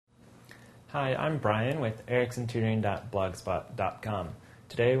Hi, I'm Brian with ericksontutoring.blogspot.com.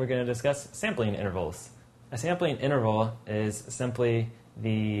 Today we're going to discuss sampling intervals. A sampling interval is simply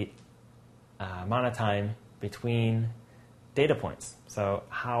the amount of time between data points. So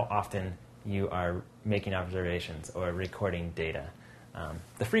how often you are making observations or recording data.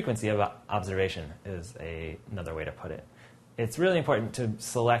 The frequency of observation is another way to put it. It's really important to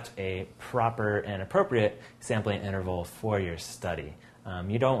select a proper and appropriate sampling interval for your study.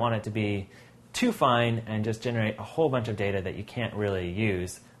 You don't want it to be too fine and just generate a whole bunch of data that you can't really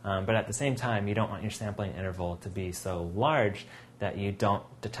use, but at the same time, you don't want your sampling interval to be so large that you don't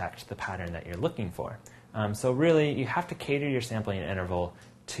detect the pattern that you're looking for. So really, you have to cater your sampling interval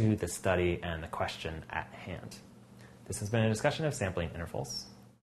to the study and the question at hand. This has been a discussion of sampling intervals.